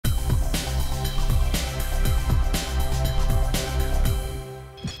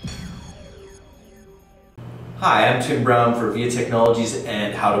Hi, I'm Tim Brown for VIA Technologies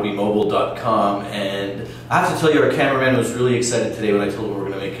and howtobemobile.com, and I have to tell you, our cameraman was really excited today when I told him we were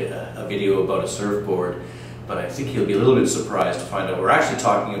going to make a video about a surfboard, but I think he'll be a little bit surprised to find out we're actually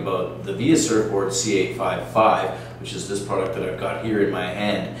talking about the VIA Surfboard C855, which is this product that I've got here in my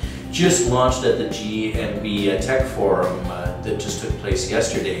hand. Just launched at the GMB Tech Forum that just took place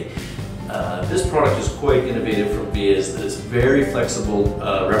yesterday. This product is quite innovative from VIA's. It's a very flexible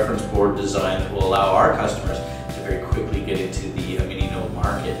reference board design that will allow our customers to very quickly get into the mini note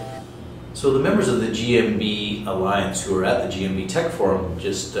market. So the members of the GMB Alliance who were at the GMB Tech Forum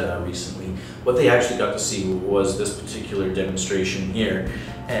just recently, what they actually got to see was this particular demonstration here.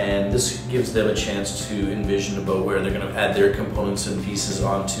 And this gives them a chance to envision about where they're going to add their components and pieces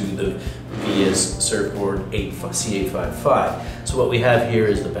onto the VIA's Surfboard C855. So what we have here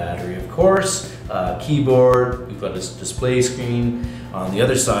is the battery, of course, keyboard, we've got this display screen. On the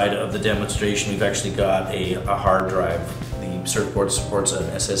other side of the demonstration, we've actually got a hard drive. The Surfboard supports an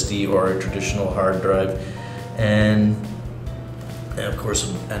SSD or a traditional hard drive, and of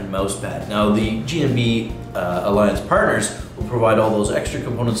course a mouse pad. Now the GMB Alliance partners will provide all those extra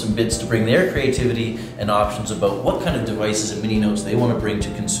components and bits to bring their creativity and options about what kind of devices and mini notes they want to bring to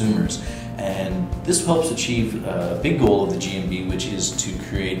consumers. And this helps achieve a big goal of the GMB, which is to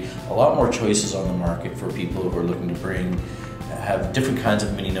create a lot more choices on the market for people who are looking to have different kinds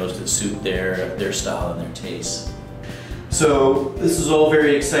of mini notes that suit their style and their tastes. So this is all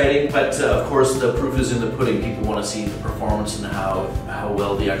very exciting, but of course the proof is in the pudding. People want to see the performance and how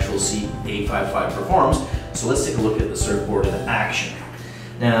well the actual C855 performs. So let's take a look at the surfboard in action.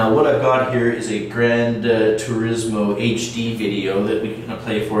 Now what I've got here is a Gran Turismo HD video that we're going to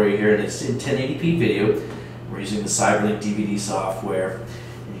play for you here, and it's in 1080p video. We're using the Cyberlink DVD software.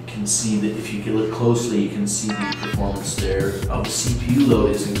 You can see that if you look closely, you can see the performance there. The CPU load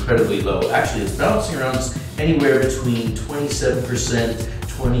is incredibly low. Actually, it's bouncing around anywhere between 27%,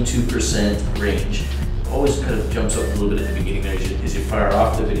 22% range. Always kind of jumps up a little bit at the beginning there as you fire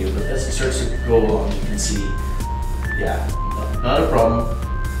off the video, but as it starts to go along, you can see, yeah, not a problem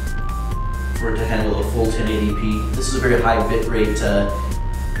for it to handle a full 1080p. This is a very high bitrate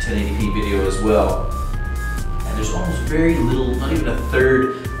 1080p video as well. And there's almost very little, not even a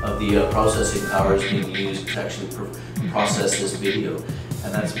third of the processing power is being used to actually process this video.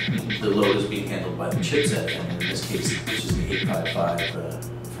 And that's, the load is being handled by the chipset, and in this case, which is the 855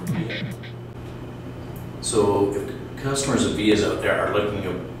 from VIA. So if customers of VIA's out there are looking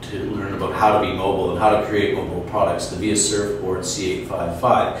to learn about how to be mobile and how to create mobile products, the VIA Surfboard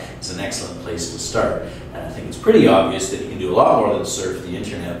C855 is an excellent place to start. And I think it's pretty obvious that you can do a lot more than surf the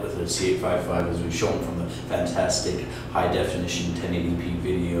internet with a C855, as we've shown from the fantastic high-definition 1080p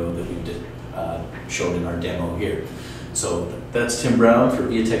video that we've shown in our demo here. So that's Tim Brown for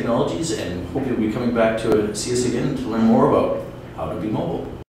VIA Technologies, and hope you'll be coming back to see us again to learn more about how to be mobile.